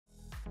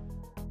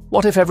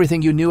What if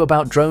everything you knew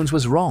about drones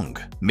was wrong?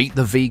 Meet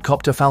the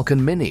V-Copter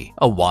Falcon Mini,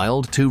 a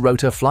wild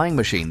two-rotor flying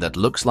machine that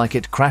looks like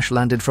it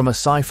crash-landed from a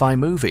sci-fi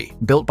movie.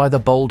 Built by the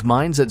bold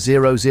minds at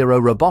 00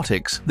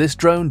 Robotics, this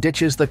drone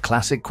ditches the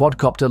classic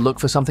quadcopter look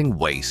for something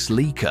way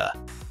sleeker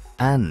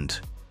and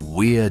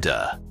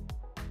weirder.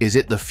 Is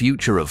it the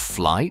future of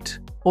flight,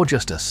 or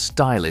just a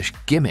stylish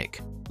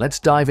gimmick? Let's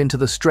dive into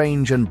the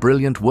strange and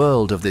brilliant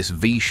world of this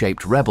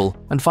V-shaped rebel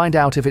and find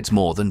out if it's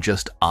more than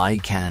just eye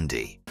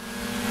candy.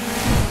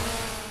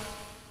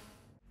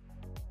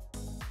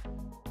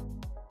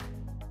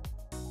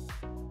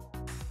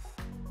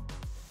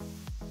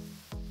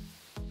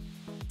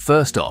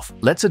 First off,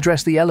 let's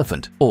address the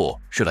elephant, or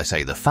should I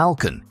say the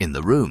falcon, in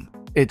the room.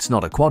 It's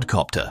not a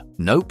quadcopter.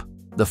 Nope.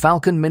 The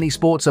Falcon Mini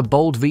sports a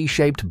bold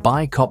V-shaped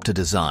bi-copter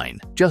design,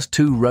 just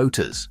two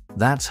rotors.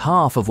 That's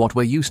half of what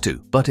we're used to,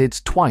 but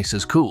it's twice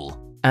as cool.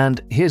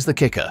 And here's the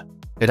kicker.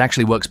 It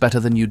actually works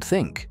better than you'd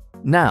think.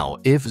 Now,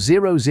 if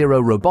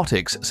 00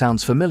 Robotics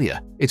sounds familiar,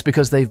 it's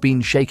because they've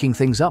been shaking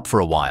things up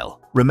for a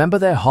while. Remember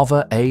their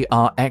Hover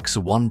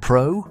ARX1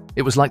 Pro?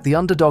 It was like the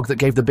underdog that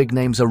gave the big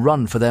names a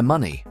run for their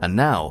money, and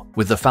now,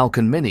 with the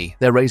Falcon Mini,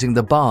 they're raising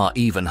the bar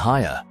even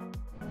higher.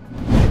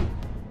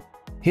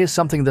 Here's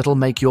something that'll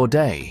make your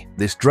day.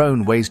 This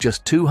drone weighs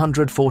just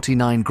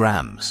 249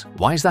 grams.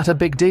 Why is that a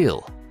big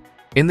deal?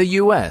 In the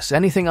US,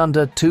 anything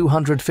under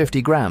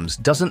 250 grams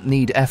doesn't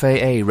need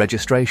FAA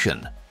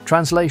registration.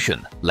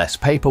 Translation: less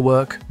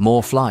paperwork,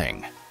 more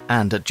flying.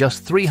 And at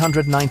just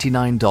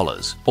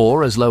 $399,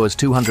 or as low as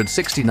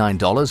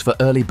 $269 for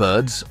early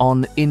birds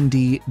on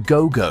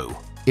Indiegogo.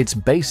 It's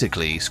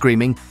basically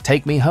screaming,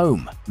 "Take me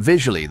home."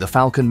 Visually, the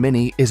Falcon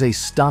Mini is a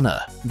stunner.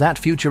 That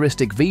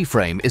futuristic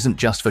V-frame isn't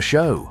just for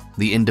show.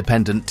 The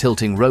independent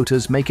tilting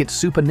rotors make it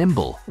super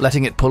nimble,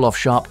 letting it pull off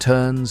sharp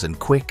turns and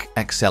quick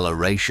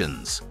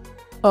accelerations.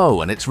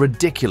 Oh, and it's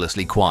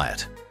ridiculously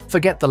quiet.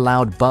 Forget the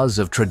loud buzz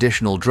of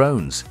traditional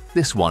drones.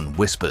 This one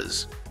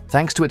whispers.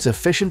 Thanks to its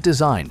efficient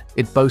design,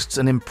 it boasts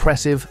an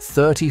impressive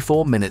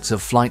 34 minutes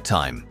of flight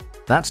time.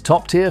 That's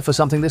top tier for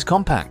something this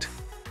compact.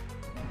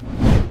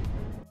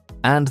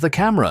 And the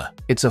camera.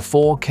 It's a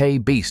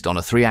 4K beast on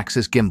a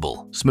 3-axis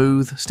gimbal.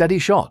 Smooth, steady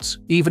shots,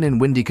 even in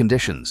windy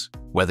conditions.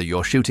 Whether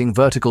you're shooting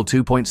vertical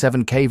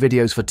 2.7K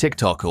videos for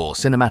TikTok or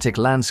cinematic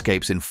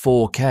landscapes in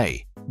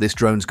 4K, this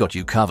drone's got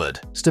you covered.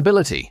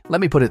 Stability.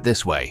 Let me put it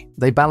this way.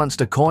 They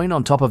balanced a coin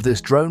on top of this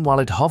drone while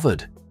it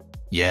hovered.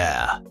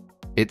 Yeah,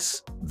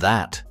 it's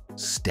that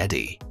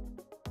steady.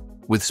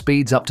 With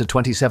speeds up to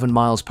 27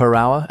 miles per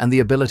hour and the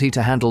ability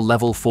to handle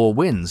level 4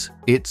 winds,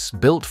 it's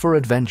built for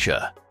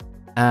adventure.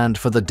 And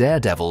for the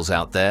daredevils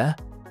out there,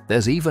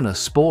 there's even a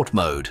sport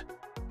mode.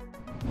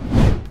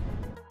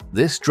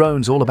 This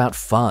drone's all about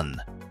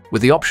fun.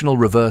 With the optional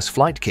reverse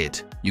flight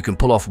kit, you can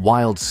pull off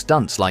wild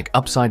stunts like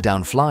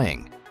upside-down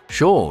flying.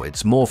 Sure,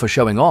 it's more for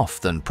showing off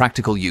than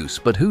practical use,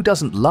 but who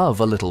doesn't love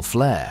a little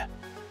flair?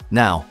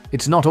 Now,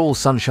 it's not all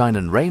sunshine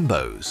and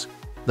rainbows.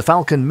 The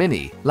Falcon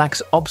Mini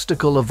lacks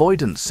obstacle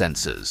avoidance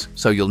sensors,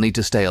 so you'll need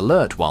to stay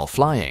alert while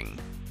flying.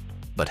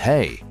 But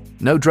hey,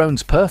 no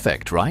drone's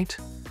perfect, right?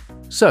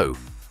 So,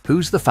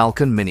 who's the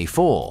Falcon Mini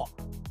for?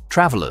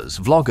 Travelers,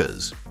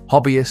 vloggers,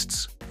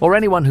 hobbyists, or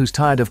anyone who's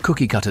tired of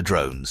cookie-cutter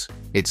drones.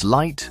 It's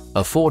light,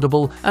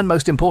 affordable, and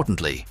most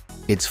importantly,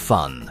 it's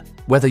fun.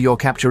 Whether you're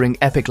capturing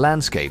epic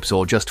landscapes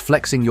or just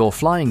flexing your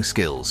flying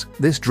skills,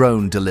 this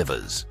drone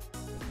delivers.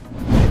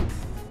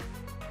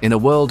 In a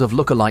world of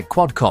look-alike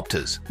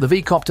quadcopters, the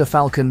V-Copter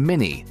Falcon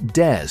Mini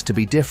dares to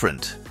be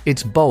different.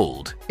 It's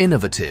bold,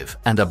 innovative,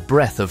 and a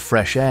breath of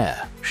fresh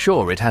air.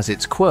 Sure, it has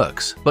its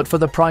quirks, but for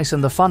the price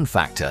and the fun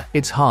factor,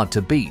 it's hard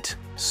to beat.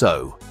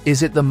 So,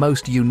 is it the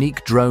most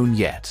unique drone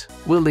yet?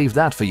 We'll leave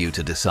that for you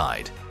to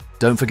decide.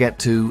 Don't forget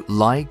to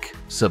like,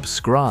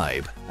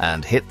 subscribe,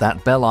 and hit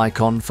that bell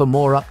icon for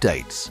more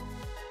updates.